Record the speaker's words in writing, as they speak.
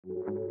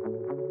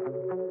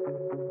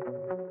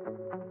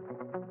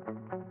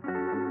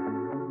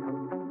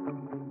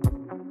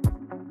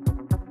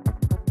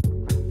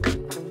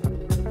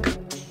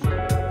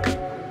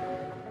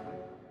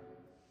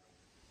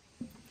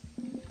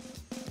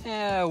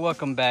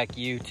welcome back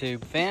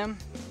YouTube fam.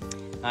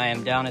 I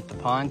am down at the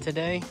pond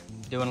today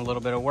doing a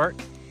little bit of work,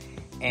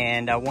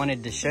 and I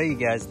wanted to show you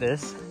guys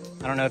this.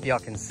 I don't know if y'all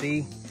can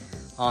see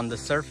on the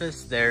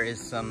surface there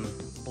is some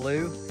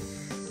blue.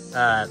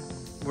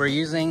 We're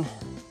using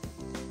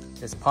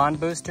this pond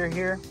booster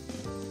here.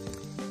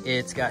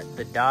 It's got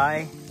the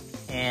dye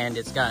and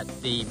it's got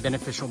the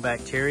beneficial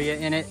bacteria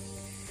in it,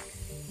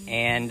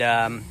 and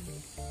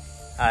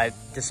I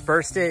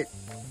dispersed it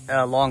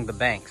along the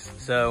banks.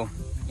 So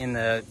in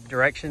the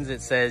directions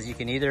it says you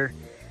can either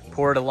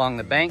pour it along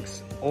the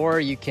banks or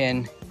you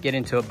can get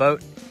into a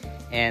boat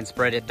and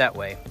spread it that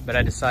way. But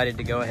I decided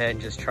to go ahead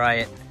and just try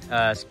it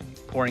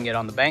pouring it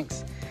on the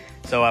banks.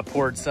 So I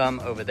poured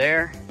some over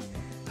there.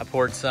 I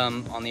poured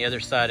some on the other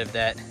side of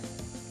that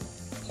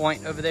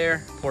point over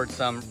there, poured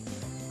some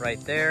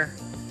right there,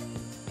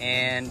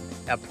 and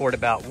I poured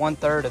about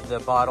 1/3 of the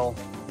bottle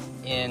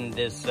in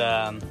this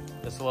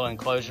this little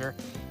enclosure.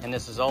 And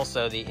this is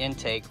also the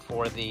intake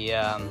for the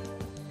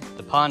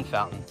pond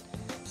fountain.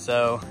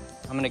 So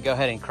I'm gonna go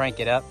ahead and crank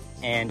it up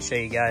and show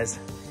you guys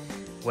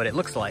what it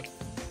looks like.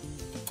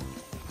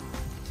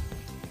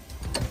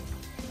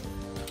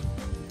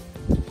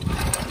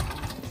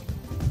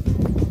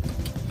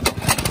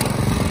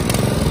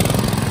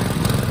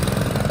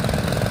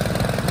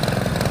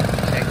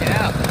 Check it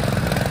out.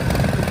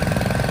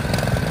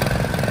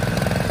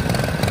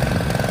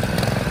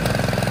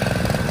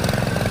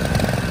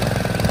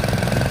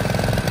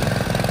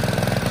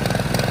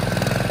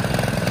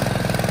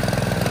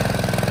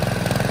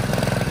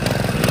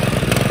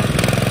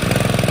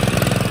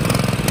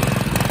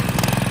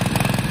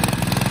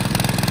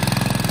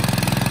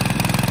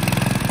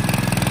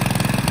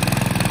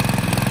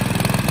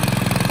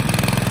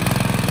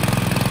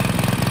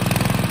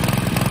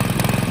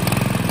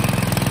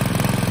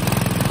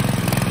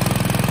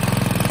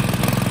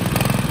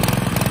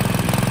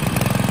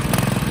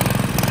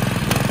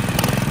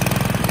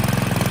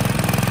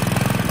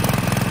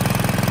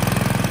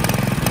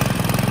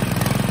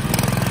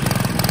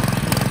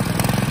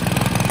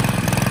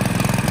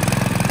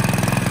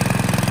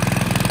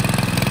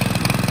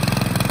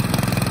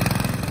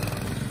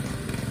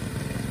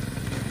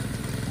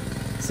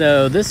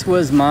 So this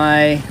was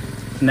my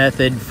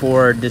method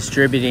for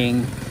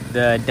distributing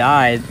the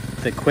dye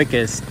the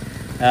quickest.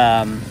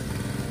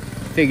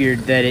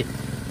 Figured that it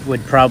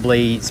would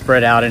probably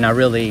spread out, and I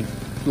really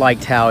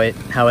liked how it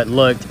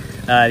looked.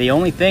 The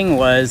only thing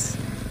was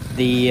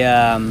the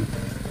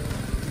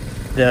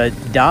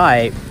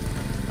dye.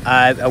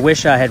 I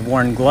wish I had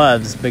worn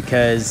gloves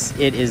because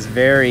it is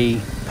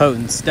very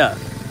potent stuff.